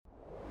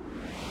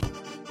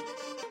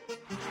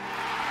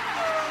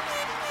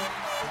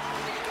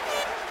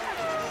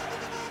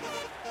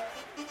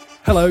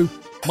Hello,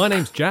 my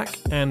name's Jack,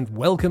 and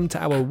welcome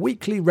to our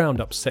weekly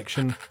roundup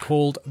section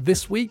called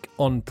This Week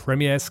on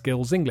Premier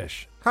Skills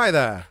English. Hi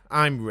there,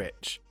 I'm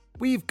Rich.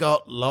 We've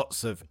got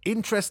lots of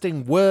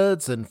interesting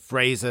words and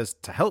phrases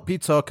to help you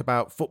talk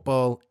about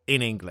football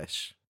in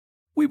English.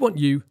 We want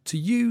you to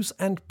use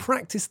and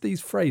practice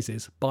these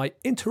phrases by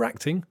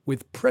interacting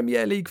with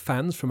Premier League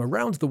fans from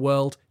around the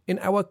world in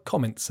our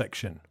comments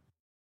section.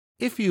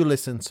 If you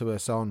listen to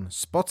us on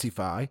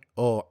Spotify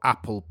or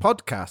Apple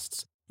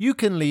Podcasts, you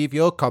can leave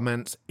your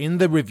comments in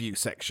the review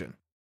section.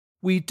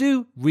 We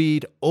do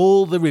read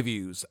all the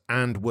reviews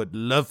and would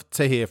love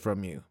to hear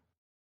from you.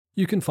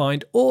 You can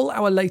find all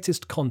our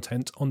latest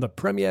content on the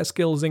Premier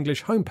Skills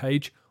English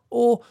homepage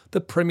or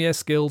the Premier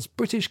Skills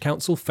British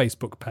Council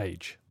Facebook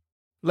page.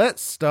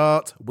 Let's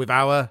start with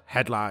our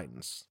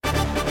headlines.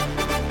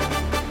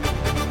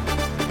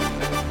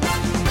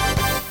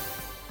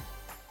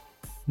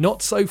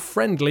 Not so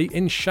friendly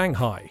in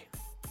Shanghai.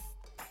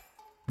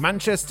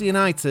 Manchester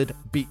United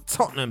beat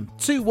Tottenham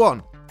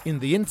 2-1 in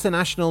the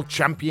International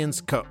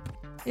Champions Cup,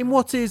 in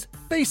what is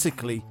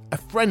basically a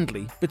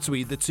friendly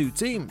between the two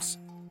teams.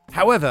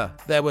 However,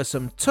 there were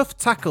some tough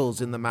tackles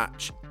in the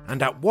match,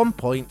 and at one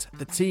point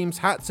the teams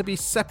had to be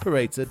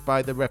separated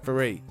by the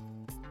referee.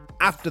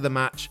 After the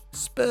match,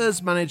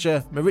 Spurs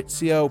manager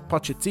Mauricio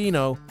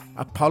Pochettino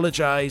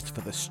apologised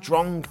for the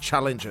strong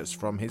challenges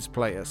from his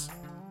players.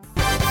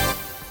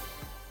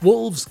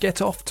 Wolves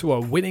get off to a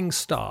winning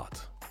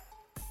start.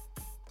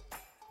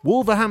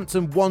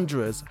 Wolverhampton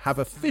Wanderers have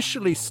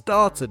officially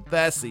started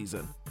their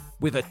season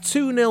with a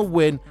 2-0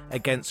 win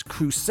against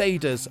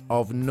Crusaders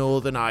of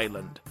Northern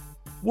Ireland.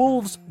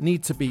 Wolves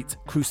need to beat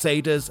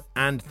Crusaders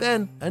and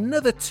then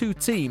another two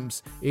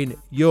teams in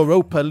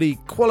Europa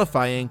League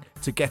qualifying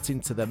to get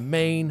into the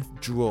main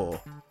draw.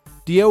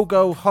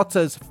 Diogo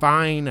Jota's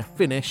fine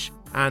finish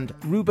and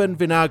Ruben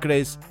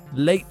Vinagre's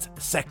late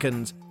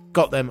second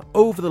got them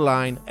over the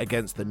line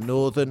against the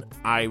Northern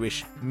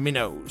Irish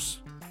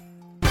Minnows.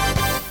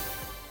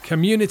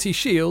 Community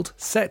Shield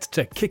set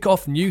to kick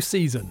off new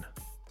season.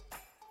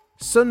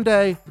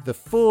 Sunday, the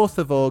 4th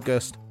of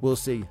August, will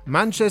see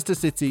Manchester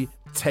City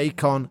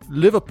take on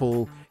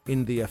Liverpool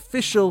in the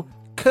official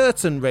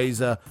curtain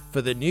raiser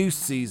for the new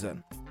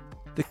season.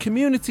 The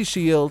Community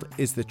Shield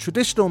is the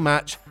traditional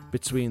match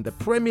between the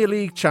Premier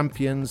League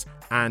champions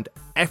and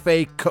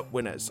FA Cup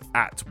winners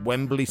at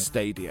Wembley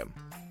Stadium.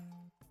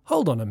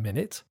 Hold on a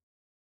minute.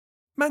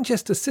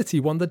 Manchester City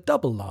won the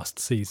double last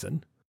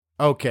season.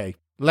 Okay,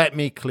 let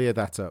me clear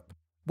that up.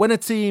 When a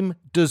team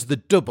does the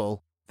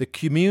double, the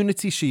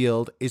Community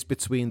Shield is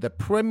between the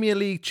Premier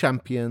League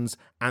champions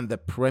and the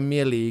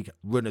Premier League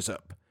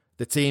runners-up,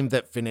 the team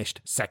that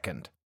finished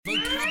second.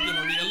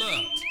 Vocabulary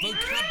alert!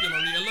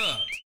 Vocabulary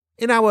alert!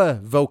 In our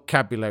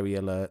Vocabulary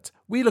Alert,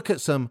 we look at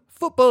some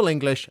football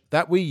English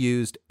that we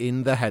used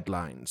in the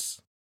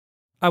headlines.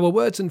 Our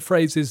words and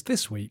phrases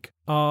this week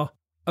are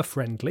a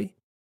friendly,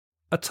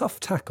 a tough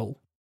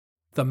tackle,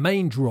 the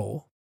main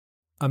draw,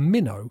 a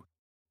minnow,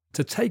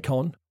 to take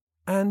on,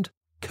 and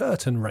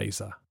curtain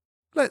raiser.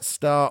 Let's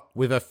start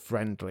with a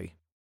friendly.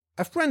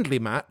 A friendly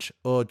match,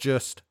 or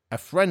just a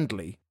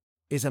friendly,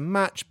 is a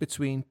match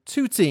between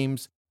two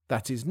teams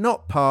that is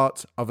not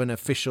part of an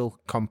official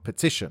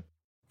competition.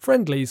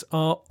 Friendlies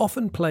are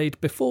often played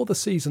before the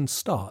season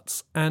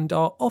starts and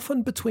are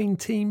often between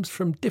teams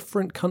from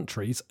different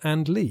countries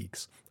and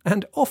leagues,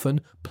 and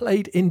often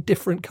played in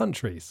different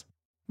countries.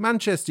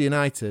 Manchester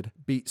United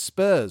beat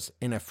Spurs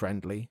in a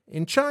friendly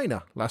in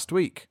China last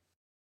week.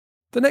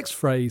 The next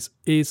phrase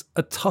is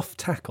a tough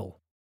tackle.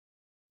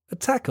 A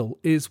tackle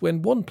is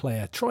when one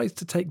player tries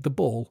to take the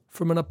ball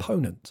from an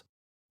opponent.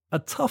 A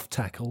tough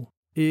tackle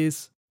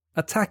is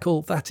a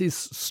tackle that is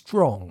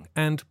strong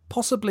and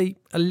possibly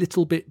a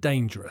little bit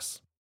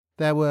dangerous.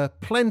 There were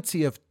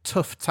plenty of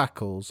tough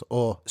tackles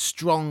or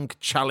strong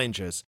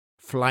challenges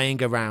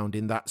flying around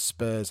in that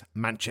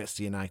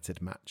Spurs-Manchester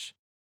United match.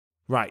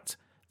 Right,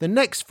 the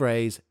next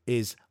phrase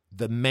is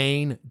the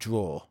main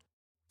draw.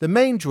 The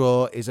main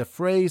draw is a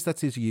phrase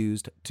that is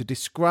used to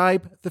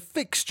describe the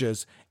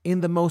fixtures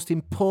in the most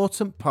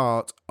important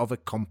part of a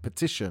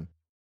competition.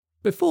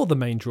 Before the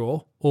main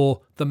draw,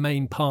 or the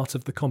main part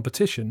of the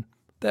competition,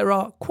 there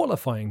are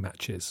qualifying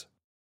matches.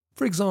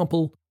 For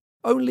example,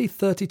 only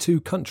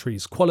 32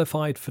 countries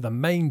qualified for the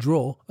main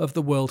draw of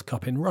the World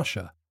Cup in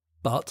Russia,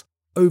 but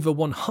over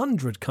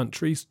 100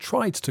 countries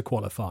tried to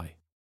qualify.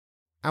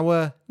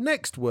 Our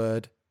next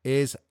word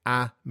is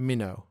a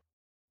minnow.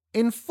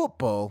 In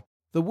football,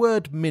 the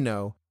word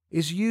minnow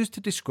is used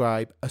to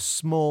describe a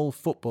small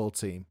football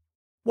team,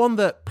 one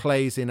that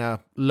plays in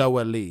a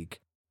lower league.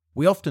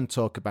 We often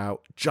talk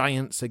about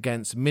giants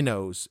against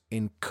minnows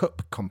in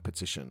cup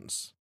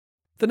competitions.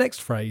 The next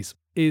phrase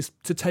is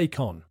to take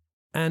on,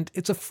 and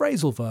it's a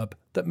phrasal verb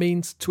that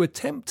means to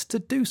attempt to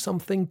do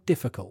something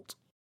difficult.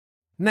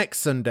 Next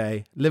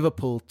Sunday,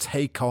 Liverpool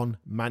take on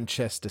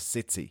Manchester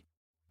City.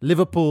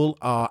 Liverpool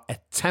are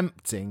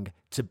attempting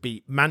to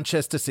beat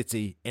Manchester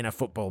City in a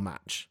football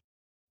match.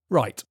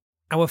 Right,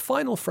 our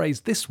final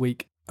phrase this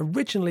week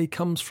originally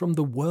comes from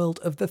the world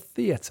of the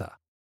theatre.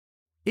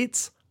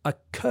 It's a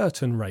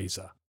curtain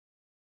raiser.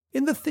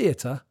 In the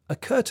theatre, a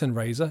curtain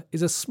raiser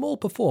is a small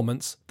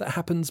performance that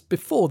happens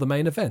before the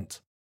main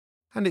event.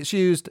 And it's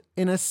used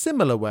in a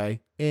similar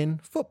way in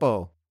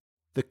football.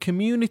 The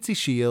Community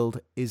Shield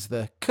is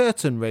the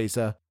curtain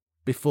raiser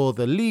before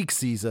the league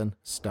season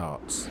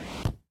starts.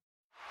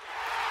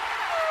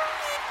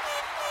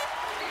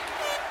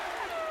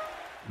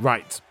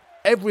 Right,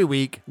 every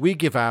week we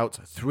give out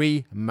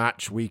 3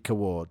 Match Week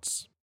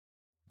awards.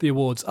 The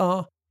awards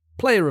are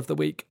Player of the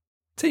Week,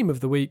 Team of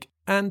the Week,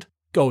 and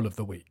Goal of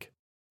the Week.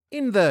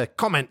 In the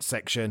comments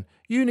section,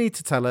 you need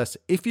to tell us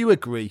if you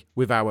agree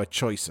with our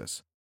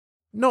choices.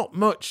 Not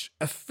much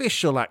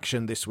official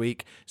action this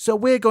week, so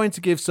we're going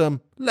to give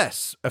some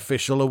less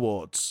official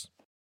awards.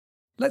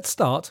 Let's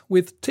start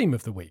with Team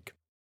of the Week.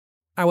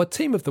 Our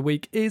Team of the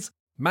Week is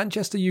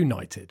Manchester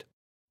United.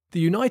 The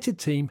United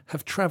team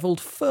have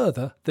travelled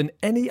further than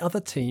any other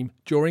team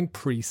during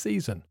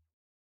pre-season.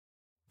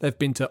 They've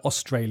been to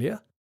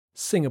Australia,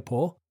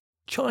 Singapore,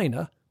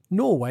 China,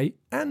 Norway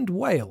and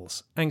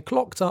Wales and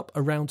clocked up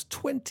around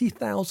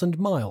 20,000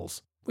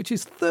 miles, which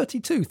is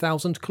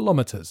 32,000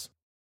 kilometres.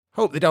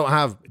 Hope they don't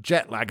have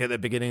jet lag at the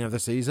beginning of the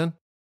season.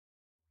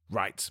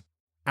 Right,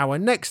 our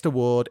next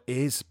award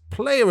is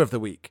Player of the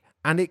Week,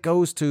 and it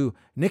goes to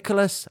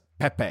Nicolas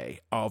Pepe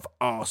of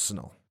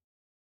Arsenal.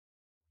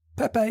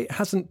 Pepe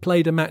hasn't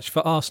played a match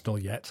for Arsenal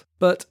yet,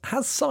 but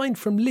has signed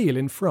from Lille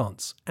in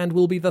France and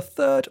will be the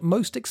 3rd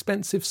most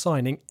expensive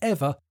signing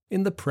ever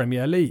in the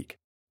Premier League.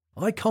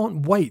 I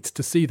can't wait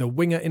to see the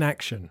winger in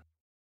action.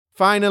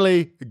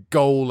 Finally,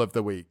 Goal of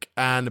the Week,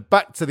 and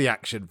back to the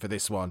action for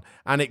this one,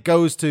 and it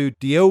goes to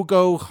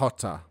Diogo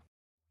Jota.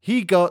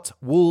 He got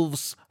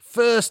Wolves'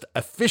 first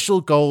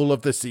official goal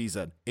of the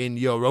season in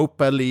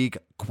Europa League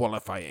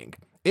qualifying.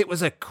 It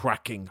was a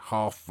cracking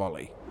half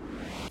volley.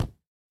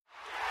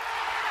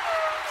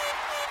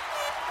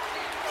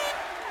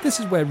 This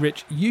is where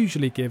Rich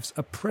usually gives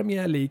a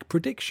Premier League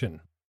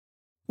prediction.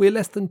 We're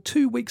less than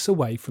 2 weeks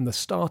away from the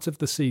start of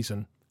the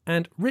season,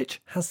 and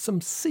Rich has some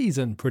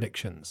season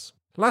predictions.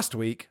 Last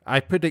week, I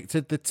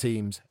predicted the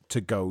teams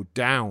to go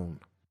down.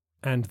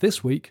 And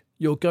this week,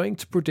 you're going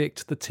to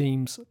predict the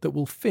teams that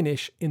will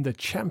finish in the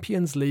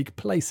Champions League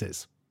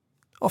places.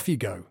 Off you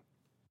go.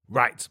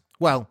 Right.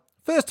 Well,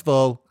 first of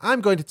all,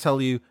 I'm going to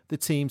tell you the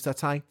teams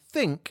that I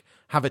think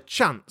have a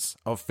chance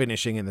of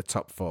finishing in the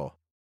top 4.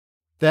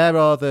 There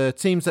are the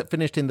teams that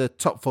finished in the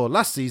top 4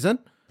 last season: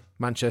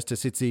 Manchester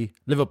City,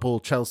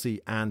 Liverpool,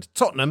 Chelsea and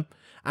Tottenham,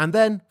 and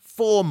then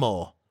 4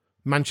 more: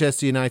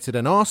 Manchester United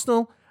and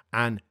Arsenal,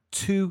 and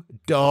 2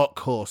 dark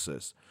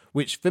horses,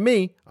 which for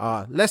me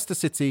are Leicester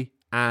City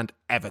and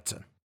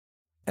Everton.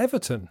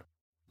 Everton?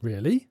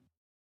 Really?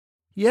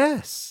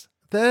 Yes,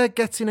 they're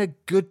getting a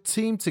good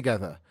team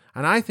together,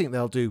 and I think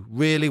they'll do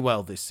really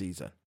well this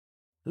season.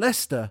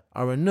 Leicester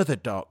are another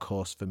dark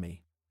horse for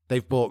me.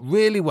 They've bought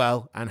really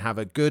well and have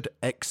a good,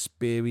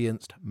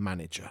 experienced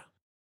manager.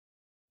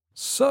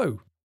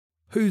 So,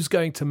 who's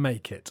going to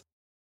make it?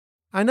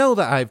 I know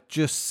that I've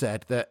just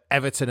said that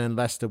Everton and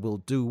Leicester will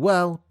do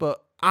well,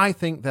 but I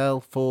think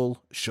they'll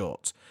fall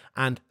short,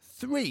 and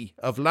 3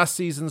 of last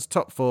season's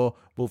top 4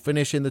 will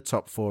finish in the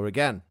top 4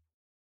 again.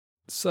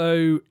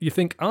 So, you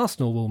think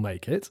Arsenal will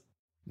make it?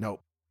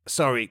 No,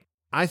 sorry.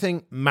 I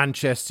think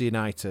Manchester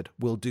United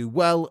will do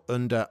well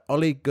under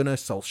Ole Gunnar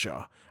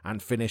Solskjaer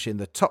and finish in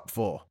the top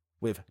 4,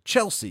 with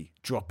Chelsea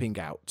dropping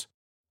out.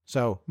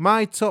 So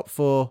my top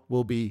 4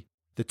 will be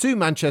the 2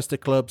 Manchester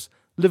clubs,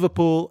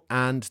 Liverpool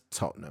and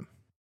Tottenham.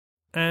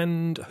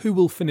 And who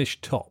will finish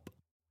top?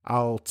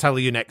 I'll tell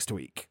you next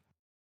week.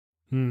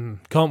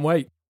 Can't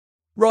wait.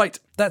 Right,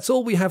 that's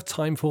all we have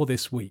time for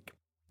this week.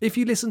 If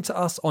you listen to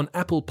us on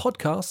Apple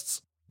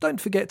Podcasts,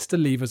 don't forget to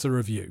leave us a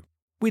review.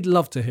 We'd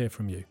love to hear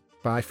from you.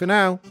 Bye for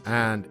now,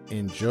 and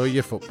enjoy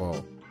your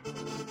football.